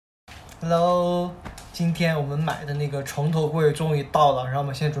Hello， 今天我们买的那个床头柜终于到了，然后我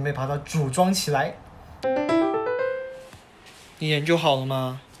们现在准备把它组装起来。你研究好了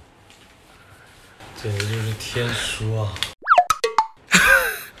吗？简直就是天书啊！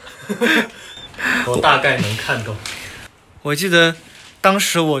我大概能看懂。我记得当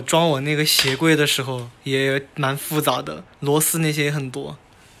时我装我那个鞋柜的时候也蛮复杂的，螺丝那些也很多，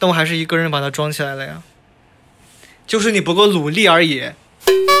但我还是一个人把它装起来了呀。就是你不够努力而已。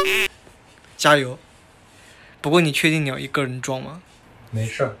加油！不过你确定你要一个人装吗？没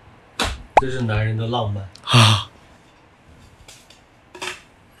事儿，这是男人的浪漫啊！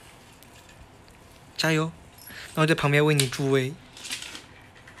加油！那我在旁边为你助威。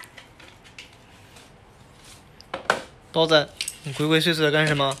包子，你鬼鬼祟祟的干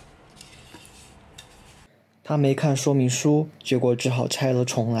什么？他没看说明书，结果只好拆了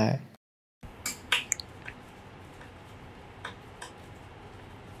重来。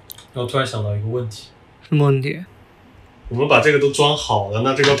我突然想到一个问题。什么问题？我们把这个都装好了，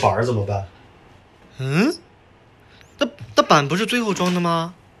那这个板儿怎么办？那板不是最后装的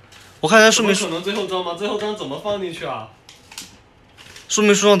吗？我看它说明书。可能最后装吗？最后装怎么放进去啊？说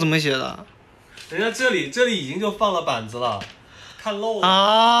明书上怎么写的？人家这里已经就放了板子了，看漏了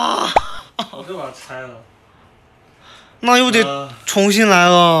啊！我就把它拆了。那又得重新来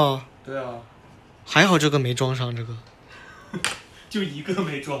了。对啊。还好这个没装上，这个。就一个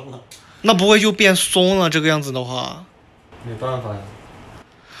没装了。那不会就变松了？这个样子的话。没办法呀。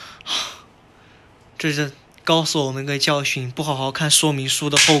这是告诉我们个教训：不好好看说明书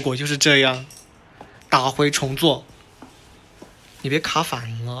的后果就是这样，打回重做。你别卡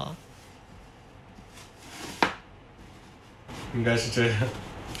反了。应该是这样。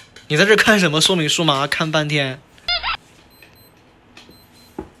你在这看什么说明书嘛？看半天。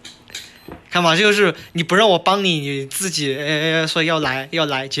看吧，这个是你不让我帮你，你自己说要来，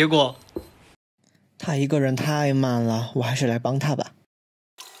结果他一个人太慢了，我还是来帮他吧。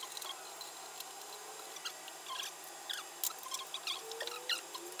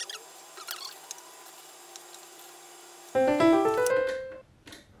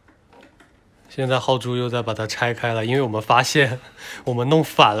现在浩珠又在把它拆开了，因为我们发现我们弄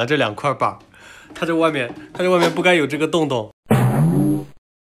反了这两块板，它这外面不该有这个洞洞，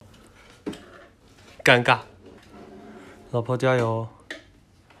尴尬。老婆加油，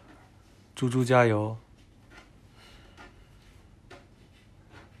猪猪加油，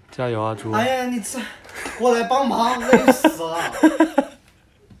加油啊猪！哎呀，你这，我来帮忙，累死了。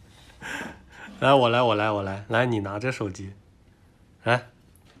来，我来，来你拿着手机，来，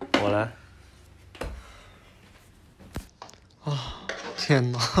我来。啊，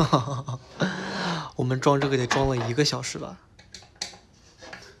天哪！我们装这个得装了1个小时吧？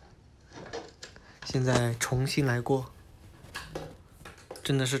现在重新来过，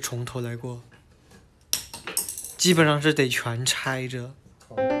真的是从头来过，基本上是得全拆着。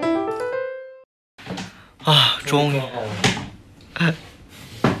啊，终于！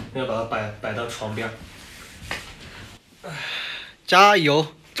要把它摆到床边。加油，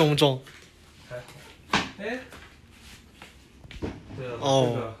重重！哎。对了，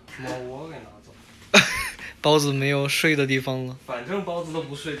哦，这个猫窝给拿走。包子没有睡的地方了。反正包子都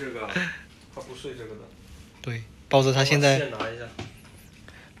不睡这个，他不睡这个的。对，包子他现在拿一下。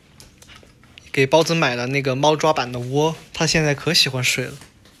给包子买了那个猫抓板的窝，他现在可喜欢睡了。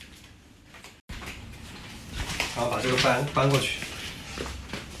然后把这个搬过去。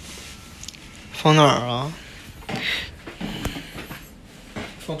放哪儿啊？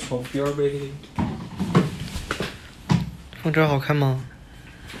放床边呗。放这儿好看吗？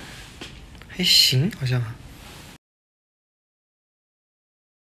还行，好像。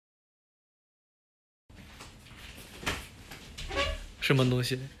什么东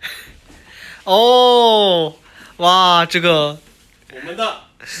西？哦，哇，这个我们的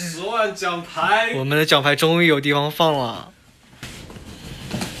10万奖牌，我们的奖牌终于有地方放了。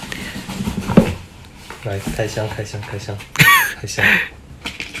来，开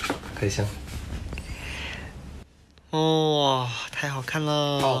箱。哦，太好看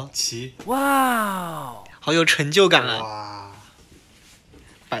了！好奇，哇，好有成就感啊！哇，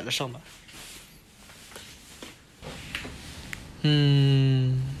摆得上吧？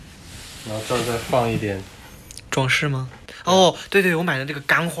然后这儿再放一点装饰吗？哦，对，我买的那个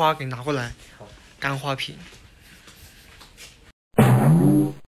干花给拿过来，干花瓶。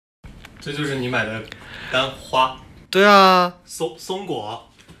这就是你买的干花。对啊。松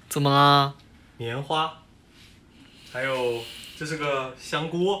果。怎么啦？棉花。还有，这是个香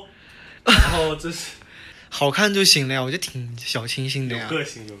锅，然后这是好看就行了呀，我觉得挺小清新的呀。有个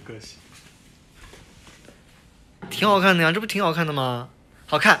性。挺好看的呀，这不挺好看的吗？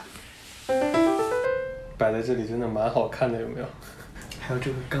好看。摆在这里真的蛮好看的，有没有？还有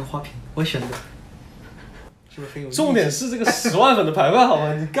这个干花瓶，我选的，是不是很有意思？重点是这个10万粉的牌牌好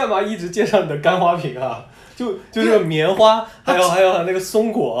吗？你干嘛一直介绍你的干花瓶啊？就这个棉花，还有那个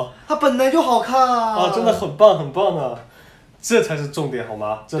松果，它本来就好看啊！真的很棒很棒啊！这才是重点好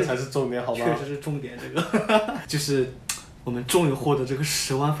吗？这才是重点好吗？确实是重点，这个就是我们终于获得这个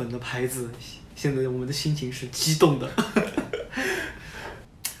10万粉的牌子，现在我们的心情是激动的。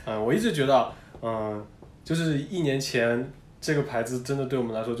我一直觉得，就是1年前这个牌子真的对我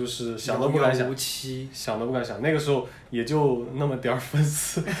们来说就是想都不敢想，想都不敢想。那个时候也就那么点儿粉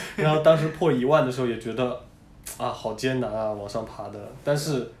丝，然后当时破1万的时候也觉得，好艰难啊，往上爬的。但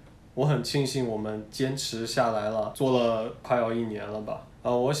是我很庆幸我们坚持下来了，做了快要1年了吧。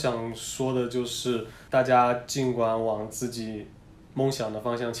我想说的就是，大家尽管往自己梦想的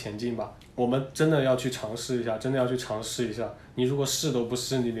方向前进吧。我们真的要去尝试一下，真的要去尝试一下。你如果试都不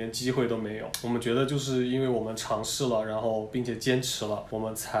试，你连机会都没有。我们觉得就是因为我们尝试了，然后并且坚持了，我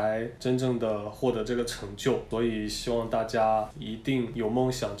们才真正的获得这个成就。所以希望大家一定有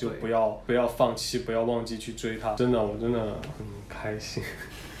梦想就不要放弃，不要忘记去追它。真的，我真的很开心。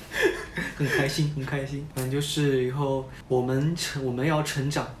很开心，很开心。反正就是以后我们要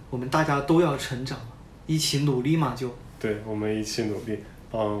成长，我们大家都要成长，一起努力嘛就。对，我们一起努力。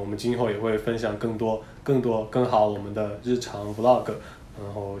我们今后也会分享更多更好我们的日常 vlog，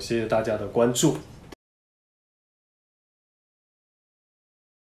然后谢谢大家的关注。